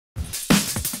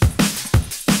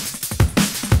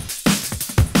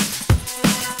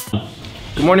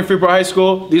Good morning, Freeport High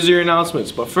School. These are your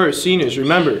announcements. But first, seniors,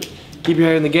 remember, keep your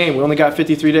head in the game. We only got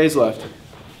 53 days left.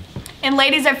 And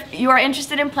ladies, if you are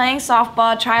interested in playing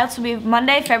softball, tryouts will be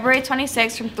Monday, February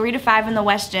 26th from 3 to 5 in the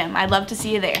West Gym. I'd love to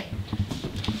see you there.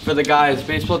 For the guys,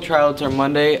 baseball tryouts are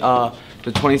Monday, the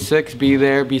 26th. Be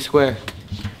there, be square.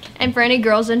 And for any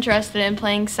girls interested in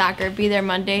playing soccer, be there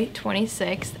Monday,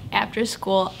 26th, after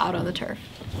school, out on the turf.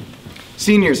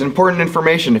 Seniors, important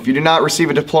information. If you do not receive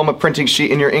a diploma printing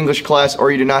sheet in your English class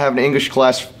or you do not have an English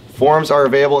class, forms are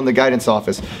available in the guidance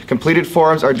office. Completed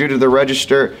forms are due to the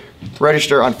register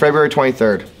on February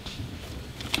 23rd.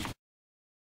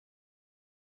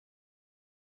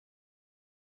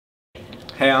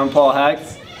 Hey, I'm Paul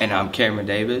Hacks. And I'm Cameron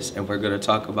Davis, and we're going to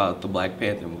talk about the Black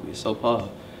Panther movie. So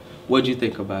Paul, what'd you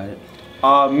think about it?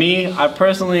 I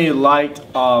personally liked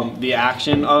the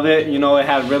action of it. You know, it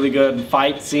had really good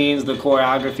fight scenes. The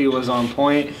choreography was on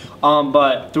point.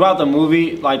 But throughout the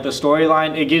movie, like the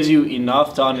storyline, it gives you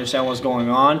enough to understand what's going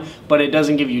on, but it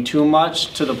doesn't give you too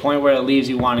much to the point where it leaves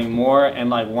you wanting more and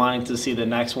like wanting to see the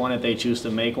next one if they choose to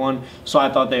make one. So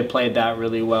I thought they played that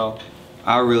really well.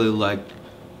 I really liked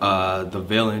the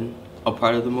villain, a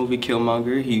part of the movie,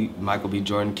 Killmonger. Michael B.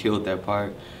 Jordan killed that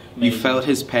part. Amazing. You felt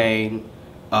his pain.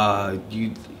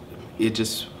 It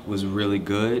just was really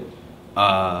good,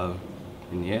 and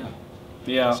yeah.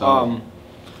 Yeah. So,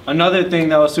 another thing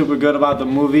that was super good about the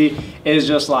movie is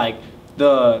just like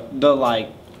the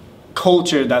like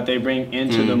culture that they bring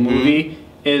into the movie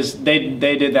is they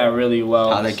did that really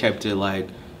well. How they kept it like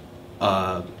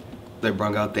they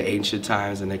brought out the ancient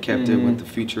times and they kept it with the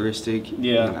futuristic.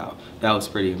 Yeah. You know, that was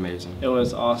pretty amazing. It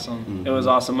was awesome. It was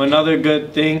awesome. Another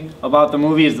good thing about the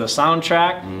movie is the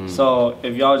soundtrack. So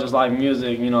if y'all just like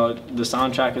music, you know, the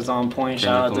soundtrack is on point.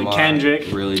 Shout out to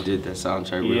Kendrick. Really did that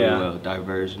soundtrack really well.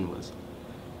 Diversion was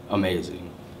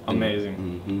amazing.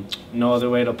 Amazing. No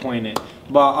other way to point it.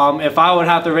 But if I would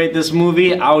have to rate this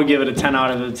movie, I would give it a 10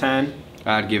 out of 10.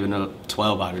 I'd give it a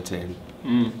 12 out of 10.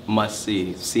 Must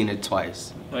see. Seen it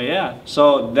twice. But yeah,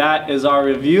 so that is our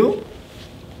review.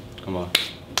 Come on.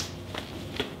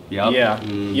 Yep. Yeah,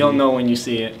 you'll know when you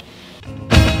see it.